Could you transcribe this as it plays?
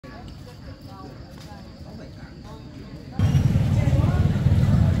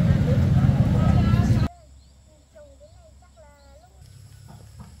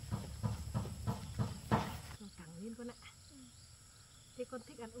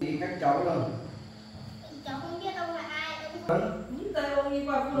Thì các cháu rồi. Cháu không biết ông là ai. Những tay ông đi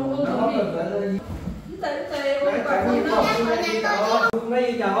qua phụ Nó có tuần dẫn. những tay ông đi qua Cháu đi qua phụ này đi cháu.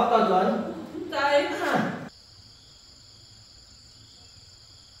 Mấy cháu có tuần dẫn. những tay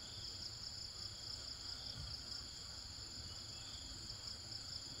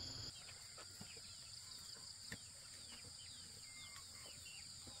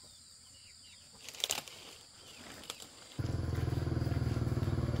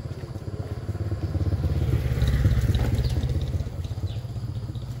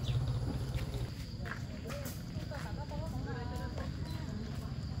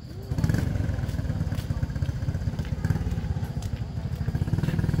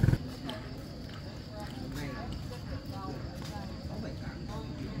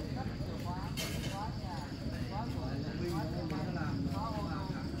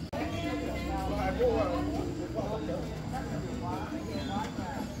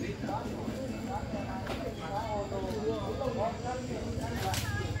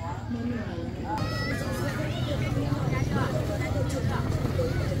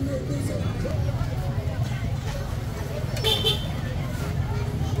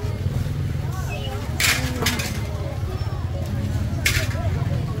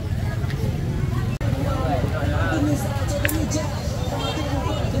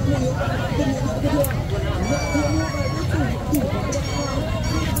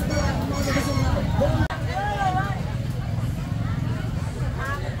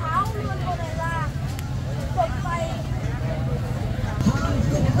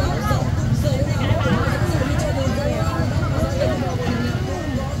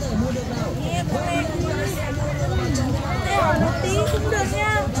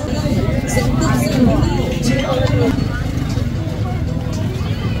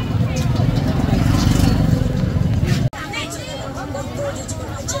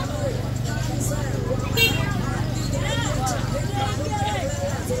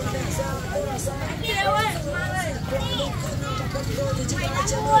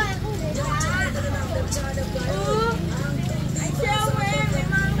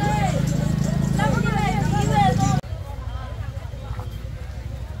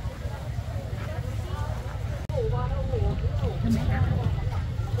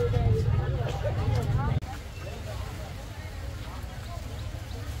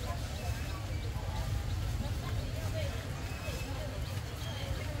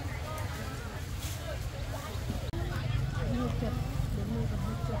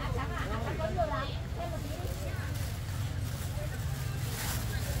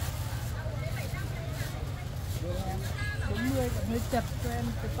hơi chật cho em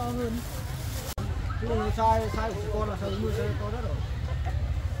phải to hơn. Sai của con là sao nuôi sai to rất rồi.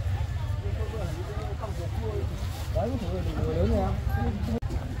 Đấy cũng thử được lớn nha.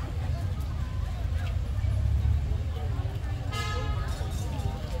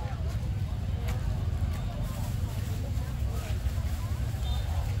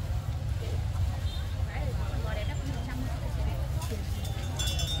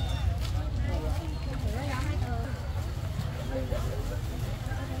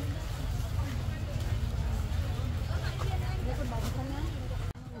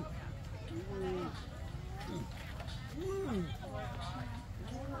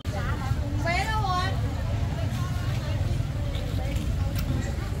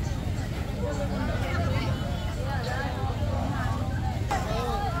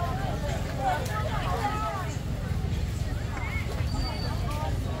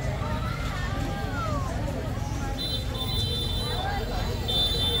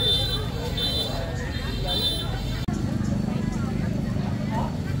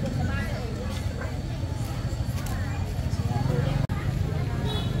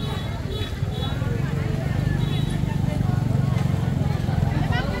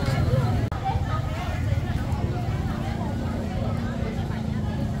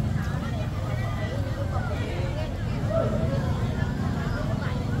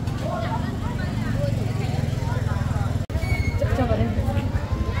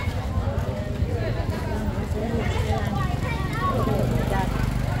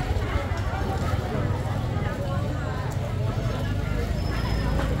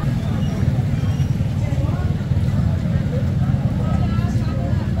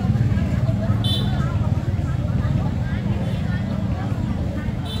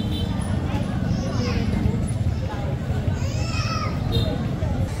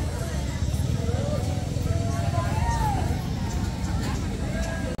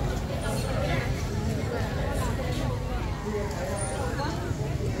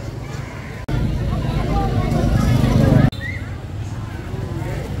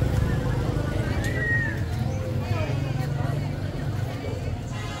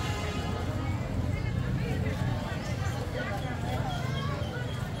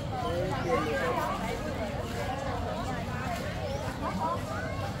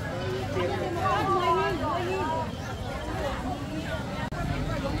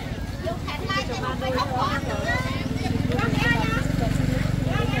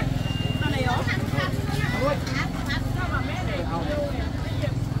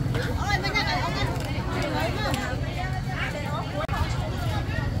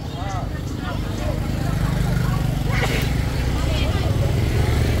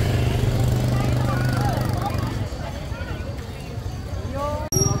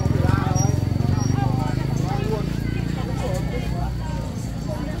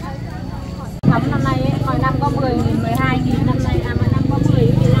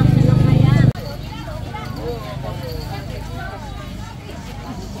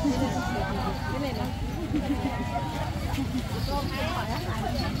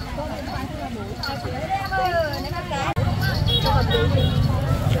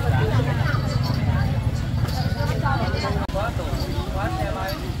 Khóa tủ, khóa xe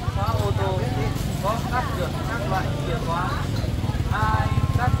máy, khóa ô tô, có cắt được các loại chìa khóa. Ai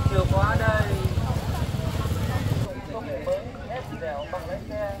cắt chìa khóa đây? Công nghệ mới ép dẻo bằng lái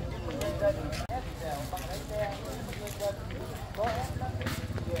xe, nhân dân ép dẻo bằng lái xe, nhân dân có ép lắp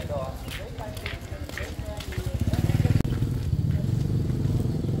đèn đỏ, giấy khai sinh, giấy xe.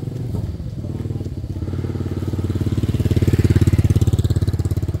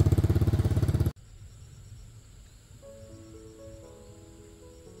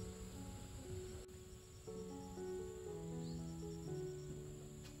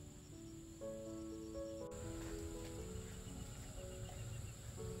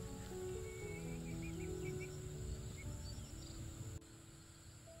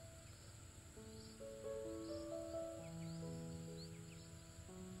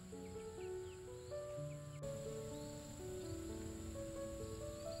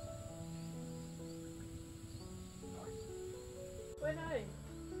 Quên ơi,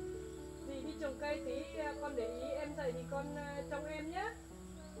 dì đi trồng cây tí con để ý em dậy thì con trông em nhé.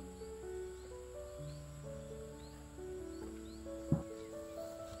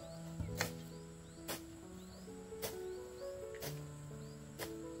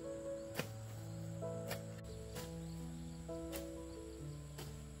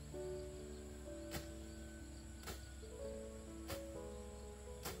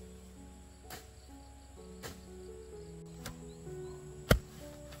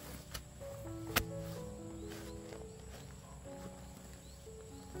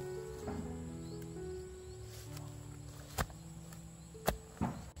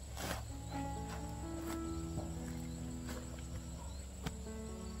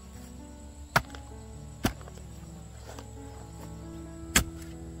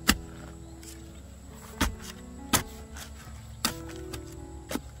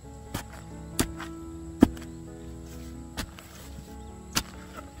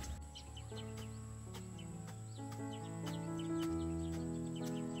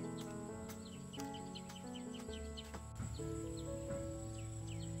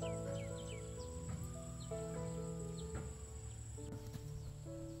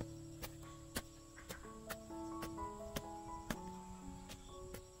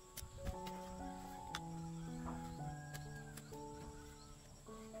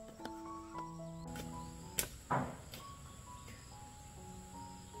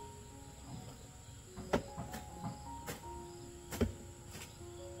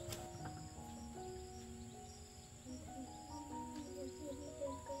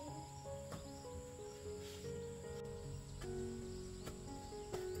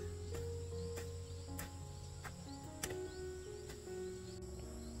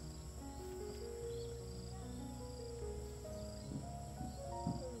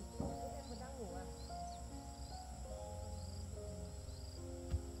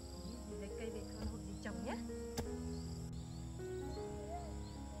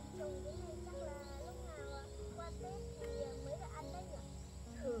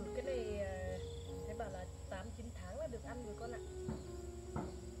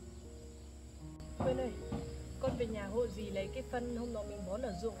 Quên ơi, con về nhà hộ dì lấy cái phân hôm nọ mình bón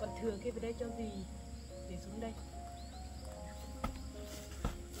ở ruộng còn thừa kia về đây cho dì để xuống đây.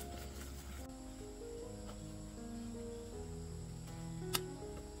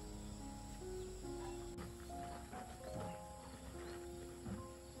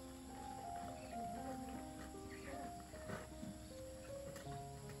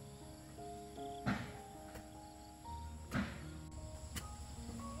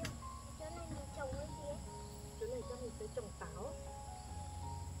 Trồng táo,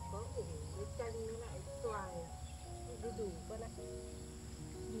 có ủng với chanh với lại xoài, đu đủ con ạ.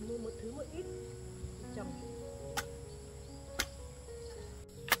 Mình mua một thứ một ít trồng.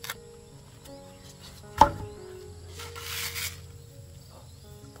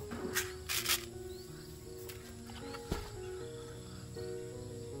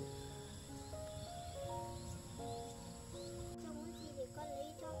 Trồng cái gì để con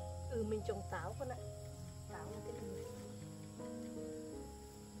lấy cho? Mình trồng táo con ạ. Táo là cái gì?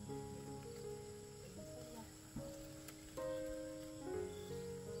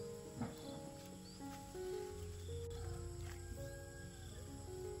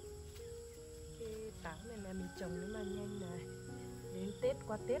 Cái táo này là mình trồng nó mà nhanh này. Đến Tết,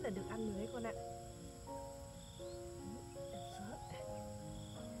 qua Tết là được ăn rồi đấy con ạ.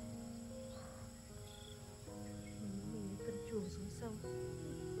 Mình cân chuồng xuống sông.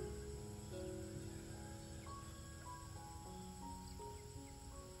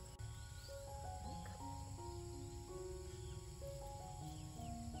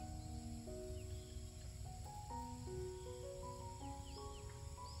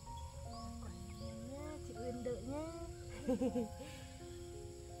 Con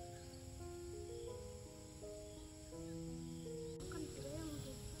tưới không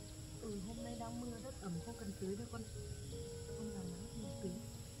chị? Hôm nay đang mưa đất ẩm không cần tưới đâu con. Hôm nào nắng thì tưới.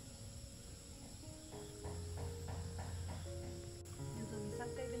 Được rồi, mình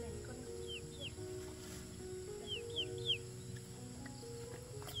sang cây bên này đi con.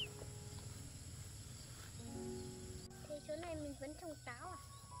 Thế chỗ này mình vẫn trồng táo à?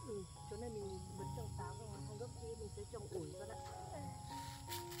 Chỗ này mình vẫn trồng táo, và hai gốc kia mình sẽ trồng ổi con ạ.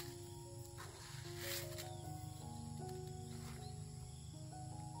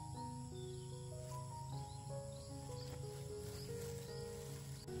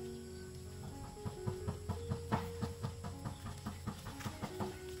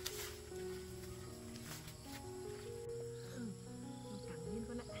 Thẳng lên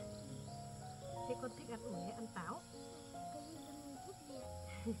con ạ. Thế con thích ăn ổi hay ăn táo? Cái gì mà mình thích gì ạ?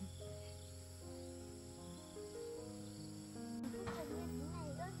 Thích thật như thế này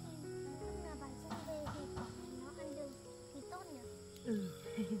ớt thì lúc nào bạn sang về thì nó ăn được thì tốt nhỉ?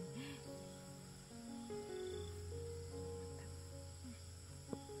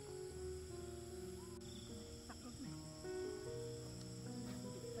 Tặng gốc này.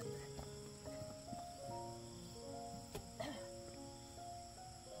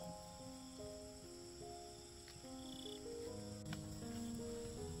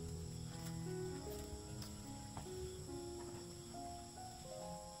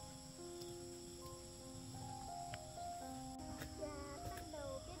 Và bắt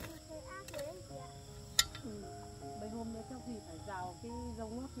đầu biết đi chơi ác rồi đấy chị ạ. Mấy hôm nữa chắc gì phải rào cái dấu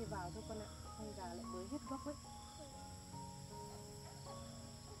ngót kia vào cho con ạ. Không gà lại mới hết gốc ấy.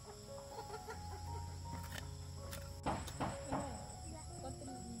 Con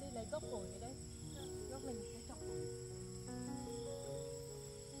đi lấy gốc ổi đấy. Gốc này mình sẽ trồng ổi.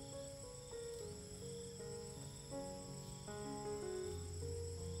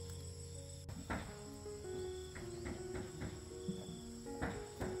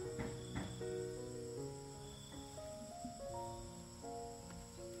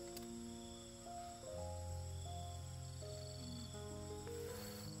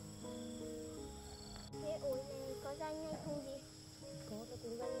 Thế ổi này có ra nhanh không chị? Có, nó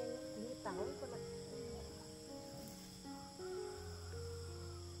cũng ra nhanh lắm, cũng như táo ấy con ạ.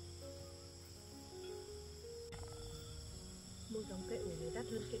 Mua giống cây ổi này đắt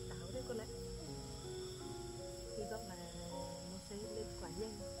hơn cây táo đấy con ạ. Hy vọng là nó sẽ lên quả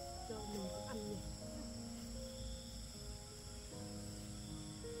nhanh cho mình cũng ăn nhiều.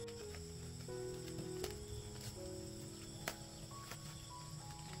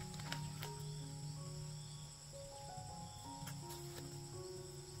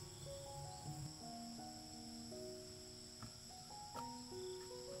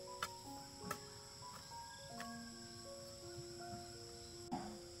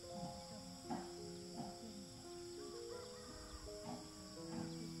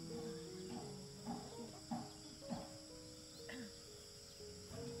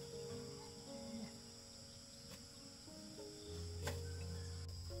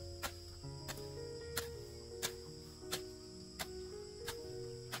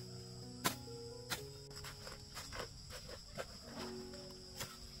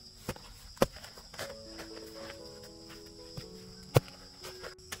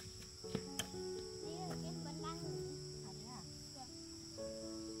 Chị ơi, em vẫn đang ngủ. À thế à?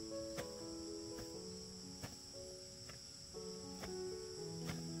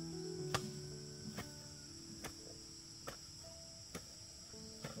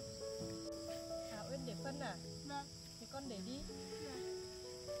 Uyên để phân à? Vâng. Thì con để đi.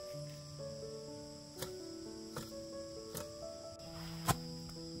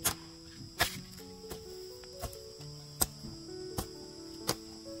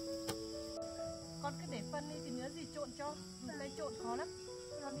 Con cứ để phân đi thì nhớ gì trộn cho. Đây trộn khó lắm.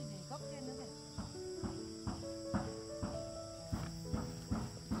 Con đi để gốc trên nữa này.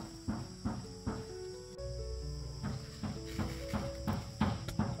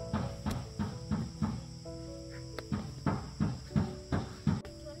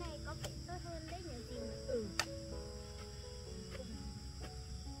 Chỗ này có vẻ tốt hơn đấy nhỉ chị?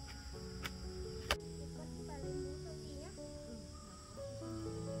 Thì con đi vào lấy mũ cho chị nhé.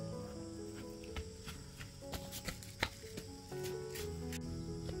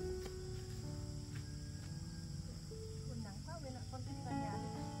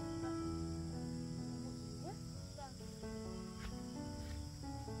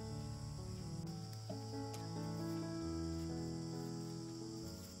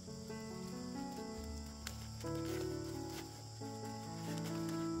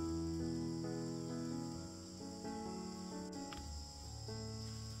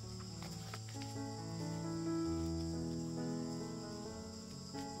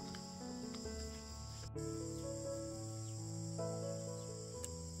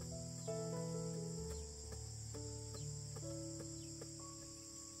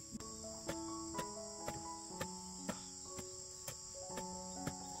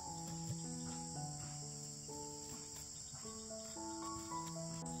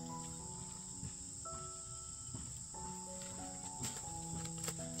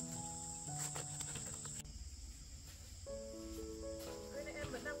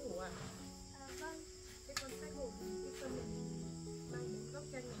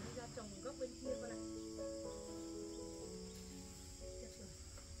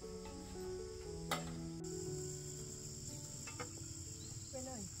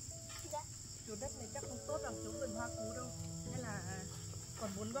 bằng chỗ vườn hoa cú đâu. Hay là còn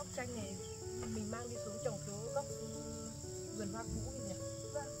 4 góc tranh này mình mang đi xuống trồng chỗ góc vườn hoa cũ nhỉ?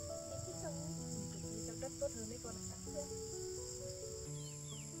 Vâng, để cái trồng Trong đất tốt hơn đấy con ạ.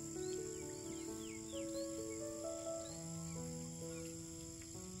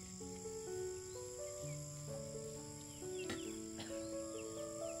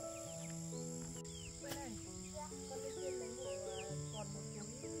 Con lên trên lấy còn một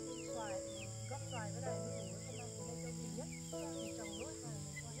túi xoài, gốc xoài với này mình con mang xuống đây cho gì nhé. Mình trồng nốt hàng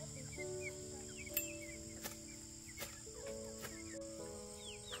này qua hết đi.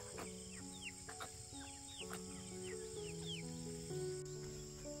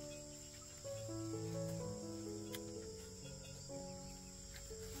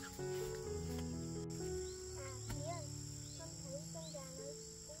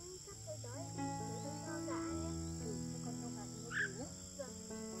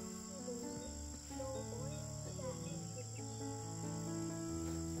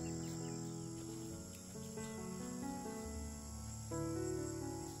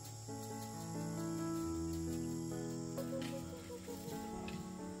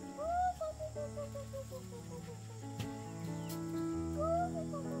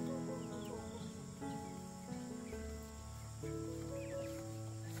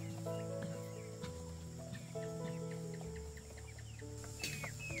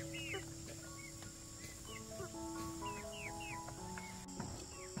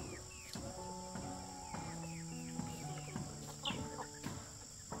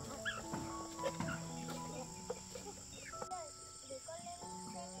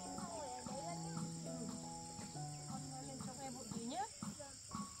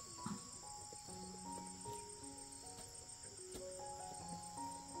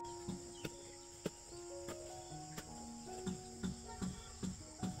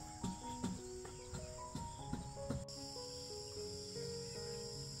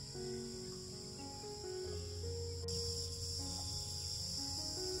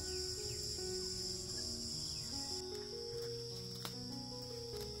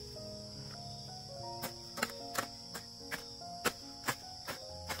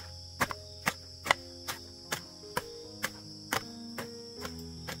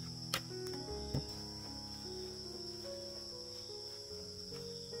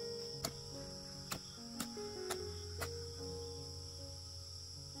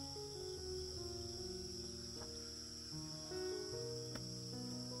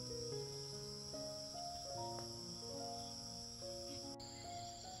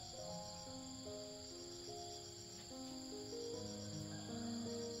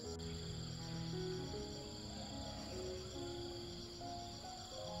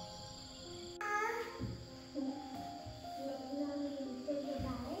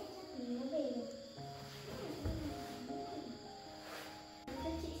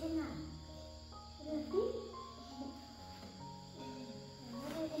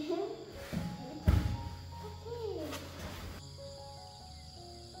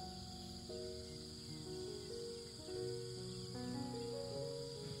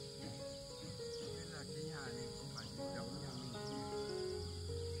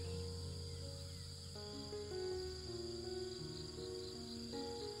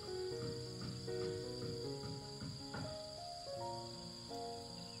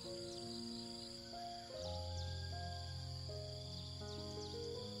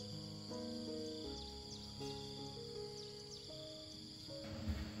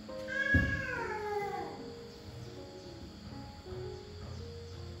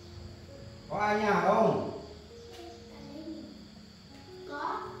 Có ai nhà không?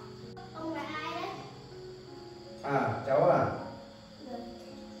 Có. Ông là ai đấy? À, cháu à? Được.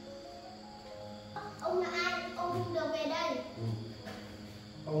 Ông là ai? Ông không được về đây.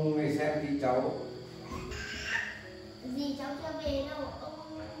 Ông về xem tí cháu. Gì cháu chưa về đâu, ông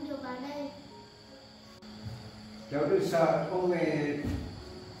không được vào đây. Cháu đừng sợ, ông về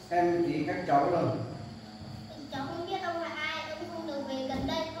xem tí các cháu rồi. Cháu không biết ông là ai, ông không được về gần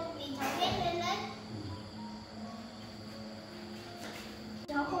đây, không thì cháu hét lên đấy.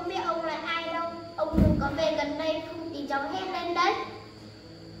 Cháu không biết ông là ai đâu, ông đừng có về gần đây, không thì cháu hét lên đấy.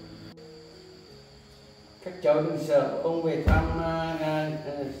 Các cháu đừng sợ, ông về thăm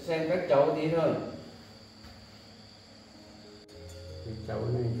xem các cháu tí thôi. Cái cháu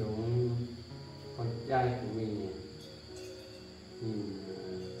này giống con trai của mình này. Nhìn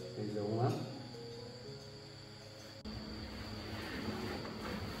thấy giống lắm.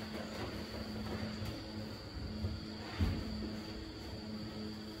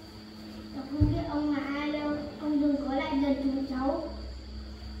 Cháu không biết ông là ai đâu, ông đừng có lại gần chúng cháu.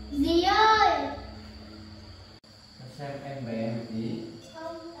 Dì ơi!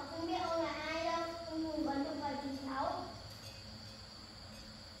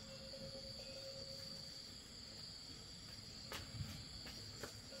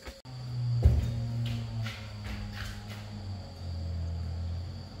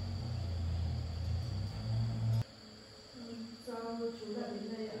 chú đã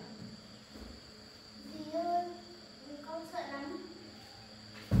đến đây ạ? Dì ơi, con sợ lắm.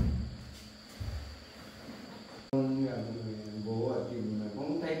 Bố ở tìm mà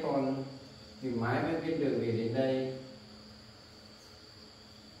không thấy con, tìm mãi mới biết đường về đến đây.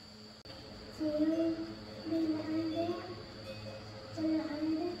 Dì ơi, đây là ai đấy? Đây là ai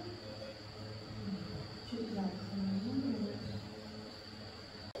đấy? Chuyện là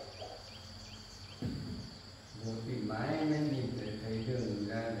Bố tìm mãi mới nhìn thấy đường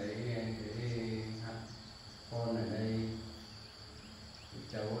ra đấy, thấy con ở đây,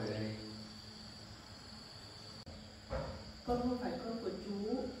 cháu ở đây. con không phải con của chú,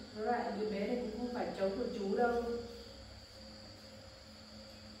 với lại đứa bé này cũng không phải cháu của chú đâu.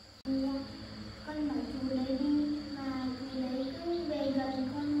 Dì ạ, con bảo chú lấy đi, mà chú lấy cứ về gần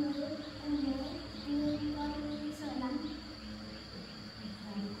con với em bé, nên con sợ lắm.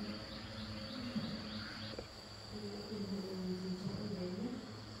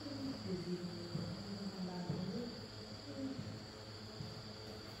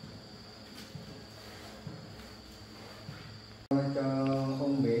 Cho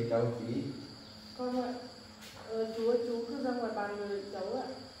ông bế cháu tí. Con ạ, chú cứ ra ngoài bàn với cháu ạ.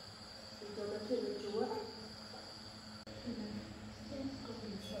 Cháu nói chuyện với chú ạ. Con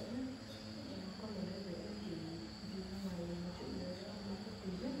đừng sợ nhé. Con ở đây với em thì đi ra ngoài nói chuyện với ông một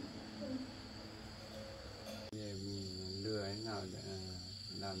tí nhé. Để mình lừa thế nào để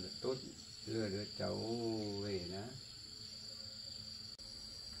làm được tốt, lừa đứa cháu về đó.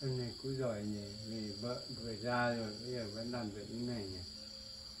 Cái này cứ giỏi nhỉ, vì vợ vừa ra rồi bây giờ vẫn làm được những này nhỉ.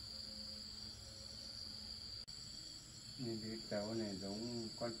 Nên đứa cháu này giống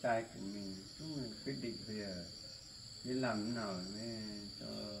con trai của mình, chúng mình quyết định bây giờ biết làm thế nào mới cho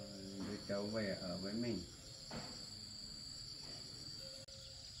đứa cháu về ở với mình.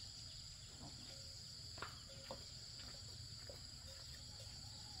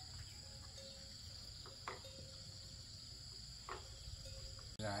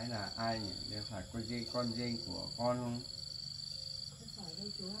 Gái là ai nhỉ? Đều phải con dê của con không? Không phải đâu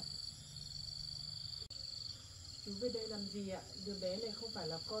chú ạ. Chú về đây làm gì ạ? Đứa bé này không phải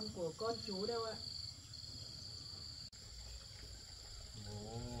là con của con chú đâu ạ.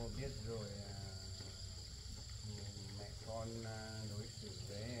 Bố biết rồi, mẹ con đối xử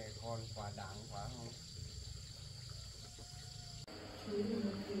với con quá đáng quá không? Chú đừng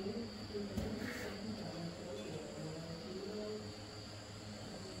nói thế. Đứa bé này sẽ không phải là cháu của chú đâu.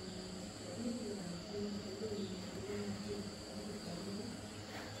 Cháu biết đi làm gì, cháu đừng đi làm gì, cháu đừng cháu nữa.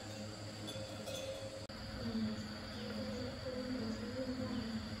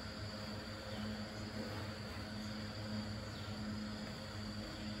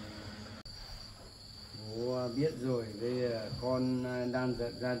 Bố biết rồi, đây là con đang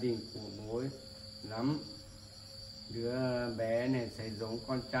giận gia đình của bố ấy lắm. Đứa bé này sẽ giống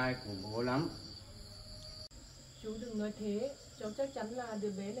con trai của bố lắm. Chú đừng nói thế. Cháu chắc chắn là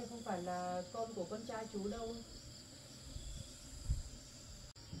đứa bé này không phải là con của con trai chú đâu.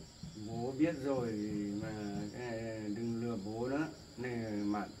 Bố biết rồi mà đừng lừa bố đó. Này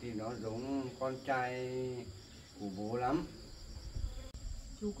mặt thì nó giống con trai của bố lắm.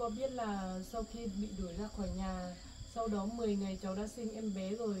 Chú có biết là sau khi bị đuổi ra khỏi nhà, sau đó 10 ngày cháu đã sinh em bé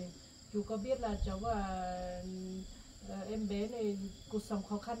rồi. Chú có biết là cháu và em bé này cuộc sống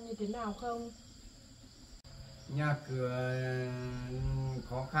khó khăn như thế nào không? Nhà cửa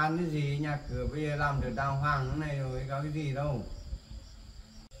khó khăn cái gì, nhà cửa bây giờ làm được đàng hoàng thế này rồi có cái gì đâu.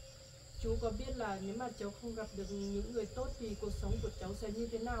 Chú có biết là nếu mà cháu không gặp được những người tốt thì cuộc sống của cháu sẽ như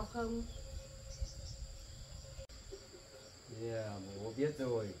thế nào không? Bố biết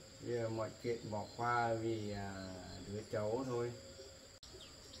rồi, bây giờ mọi chuyện bỏ qua vì đứa cháu thôi.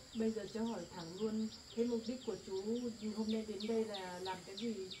 Bây giờ cháu hỏi thẳng luôn, thế mục đích của chú hôm nay đến đây là làm cái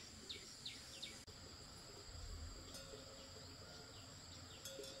gì?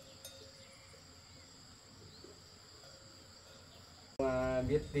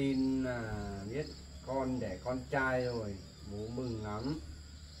 Biết tin biết con đẻ con trai rồi, bố mừng lắm.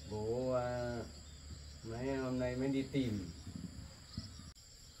 Bố mấy hôm nay mới đi tìm.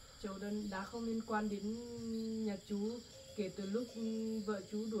 Cháu đã không liên quan đến nhà chú kể từ lúc vợ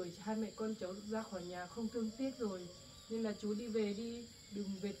chú đuổi hai mẹ con cháu ra khỏi nhà không thương tiếc rồi. Nên là chú đi về đi,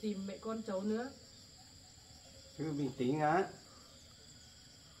 đừng về tìm mẹ con cháu nữa. Cứ bình tĩnh á.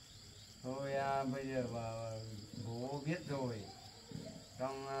 Thôi bây giờ bố biết rồi.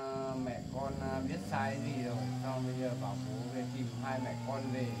 Xong mẹ con biết sai gì rồi. Xong bây giờ bảo bố về tìm hai mẹ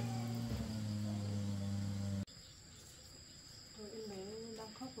con về. Thôi em bé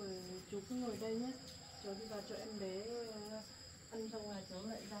đang khóc rồi, chú cứ ngồi đây nhé. Cháu đi vào cho em bé ăn xong rồi cháu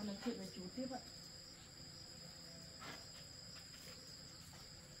lại ra nói chuyện với chú tiếp ạ.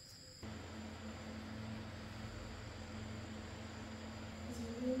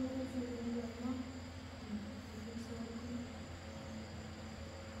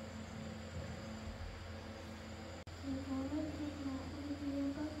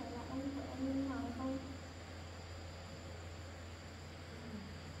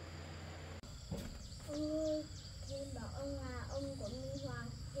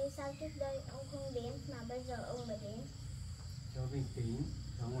 sao trước đây ông không đến mà bây giờ ông mới đến? Cháu bình tĩnh,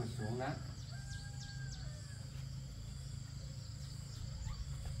 cháu ngồi xuống đã.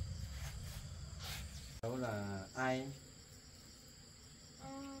 Cháu là ai?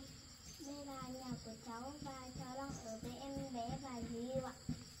 Đây là nhà của cháu và cháu đang ở với em bé và dì Lưu ạ.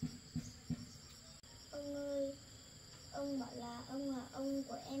 Ông ơi, ông bảo là ông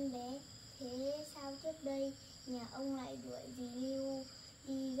của em bé. Thế sao trước đây nhà ông lại đuổi dì Lưu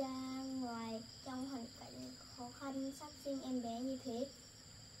đi ra ngoài trong hoàn cảnh khó khăn sắp sinh em bé như thế?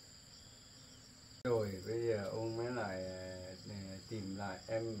 Rồi bây giờ ông mới lại tìm lại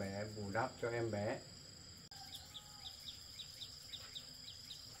em bé, bù đắp cho em bé.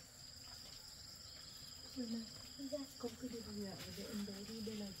 Con cứ đi vào nhà để em bé đi,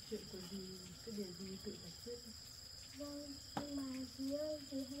 đây là chuyện của dì, cái điều gì tự giải quyết. Vâng, nhưng mà dì ơi,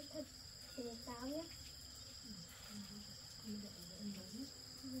 dì hãy thật tỉnh táo nhé. Con đợi em bé nhé.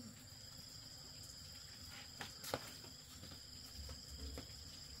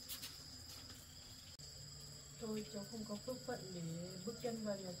 Thôi cháu không có phước phận để bước chân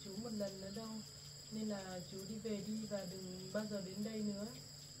vào nhà chú một lần nữa đâu, nên là chú đi về đi và đừng bao giờ đến đây nữa.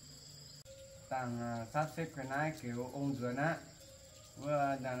 Tàng sắp xếp cái này kiểu ông dưới á,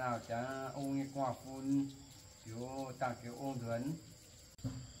 vừa đàn nào chả ông như quả phun kiểu tàng kiểu ông dưới.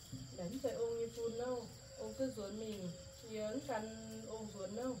 Đánh phải ông như phun đâu, ông cứ ruốn mình nhớ khăn ông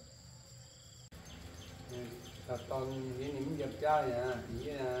ruốn đâu. Thật toàn với những dập chơi nè, ý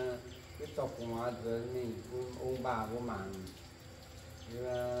là cái tộc hóa dưới mình ông bà vô mạng, như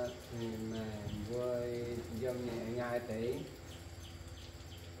là mà vừa dâm nhẹ nhai tí.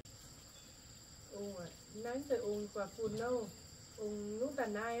 Ông ạ, đánh phải ông quả phun đâu, ông lúc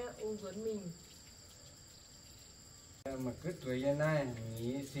tàn ai á, ông ruốn mình. Mà cứ tuổi như này,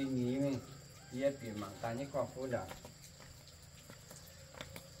 nghĩ suy nghĩ mình, biết bị mạng ta như quả phun đó.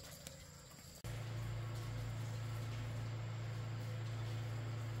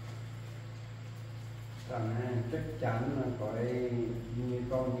 Rằng chắc chắn là có như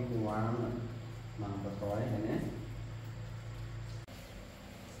con như cùng hóa mà có này nhé.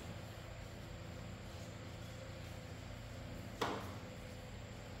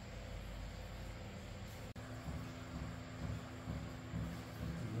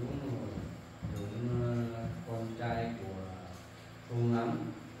 Đúng con trai của ông lắm.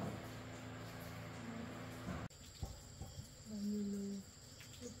 Bao nhiêu lâu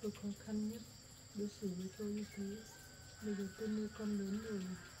lúc tôi khó khăn nhất đối xử với tôi như thế, bây giờ tôi nuôi con lớn rồi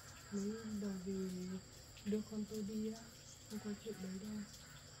mới đòi về đưa con tôi đi á, không có chuyện đấy đâu.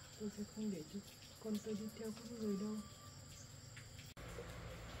 Tôi sẽ không để cho con tôi đi theo các người đâu.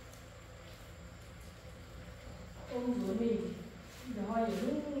 Ông rủa mình rồi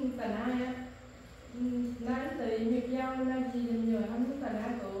những tàn ai á, nãy tới việc giao là gì nhờ hắn tàn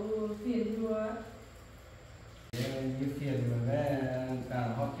ai có phiền chùa. Như phiền mà cái cả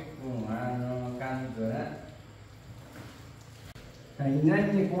họ cái cùng nó can rồi á. Thầy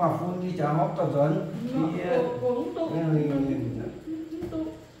nhanh như quả phun như chả hóc tao dẫn thì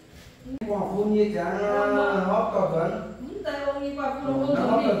quả phun như chả hóc tao dẫn nó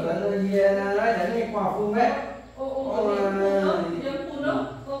hóc tao dẫn là gì đấy đánh như quả phun đấy ông tao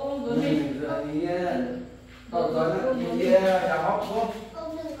dẫn thì chả hóc không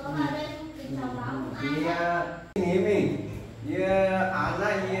Ông đừng có vào đây không kịp thông báo của ai. thì nghĩ mình như án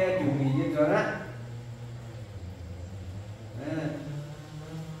là như chủ nghĩa như dẫn á.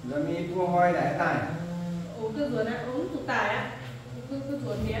 Rồi mi vua hoi đại tài. Uống cái ruột á, uống tụt tài á, cứ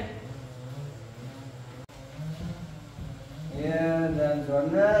ruột miệng. Dần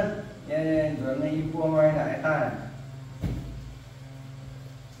ruột á, ruột mi vua hoi đại tài.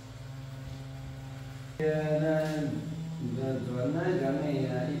 Ruột á, ruột mi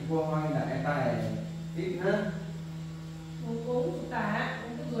vua hoi đại tài ít nữa. Uống tụt tài á,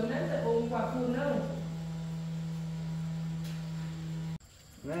 uống cái ruột á, sẽ uống quả phun đâu.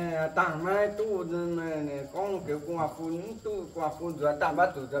 Này tặng mai tu này con kiểu quả phun tu quả phun rồi tặng bắt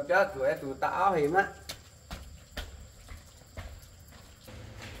tụ tập ra tụ tạo hiểm á.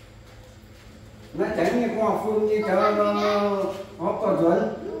 Nó tránh như quả phun như cho nó có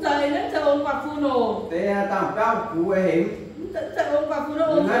chuẩn. Trời nó sẽ uống quả phun đồ. Thế tặng cao cú hiểm. Sẽ uống quả phun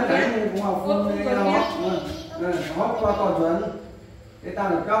đồ. Nó tránh như quả phun như nó qua tỏ chuẩn. Thế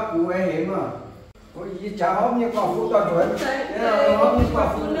tặng cao cú hiểm à. Có gì chả hốp như quả phun tỏ chuẩn. Thế hốp như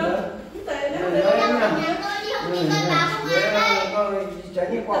quả phun nữa.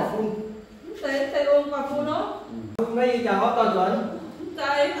 Tránh như quả phun. Thế ôm quả phun đó. Mấy chả hốp tỏ chuẩn.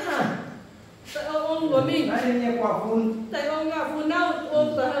 Thế hả? Thế ôm của mình. Đấy như quả phun. Thế ôm quả phun đâu?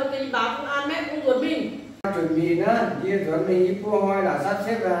 Ôm tới thì báo công an mẹ ôm của mình. chuẩn bị nữa, như chuẩn bị cô hoi đã sắp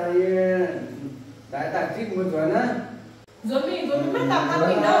xếp là đã đặt trích một chuẩn á. Rồi mình bắt đầu ăn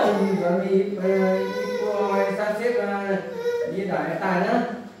mình đâu. Chuẩn bị cô hoi sắp xếp như đã tài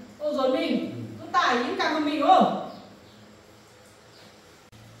nữa. Ôi rồi mình, cứ tải những cả mình không?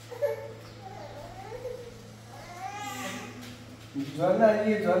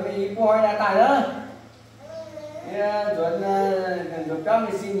 Chuẩn bị cô hoi đã tài nữa. Chuẩn được cho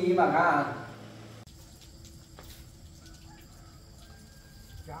mình xin ý mà cả.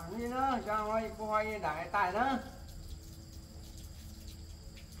 Chẳng như nữa, cho hoi cô hoi đã tài nữa.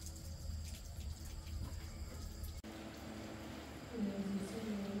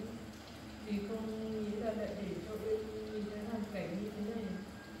 Vì không nghĩ là lại để cho bên nhìn thấy hoàn cảnh như thế này.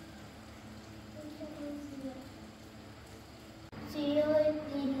 Chị ơi,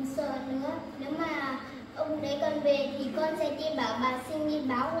 nhìn sợ nữa. Nếu mà ông đấy còn về thì con sẽ đi bảo bà Sinh đi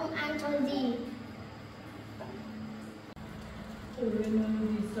báo công an cho gì. Ôi em ơi,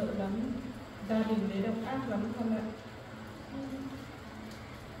 vì sợ lắm. Gia đình đấy độc ác lắm con ạ.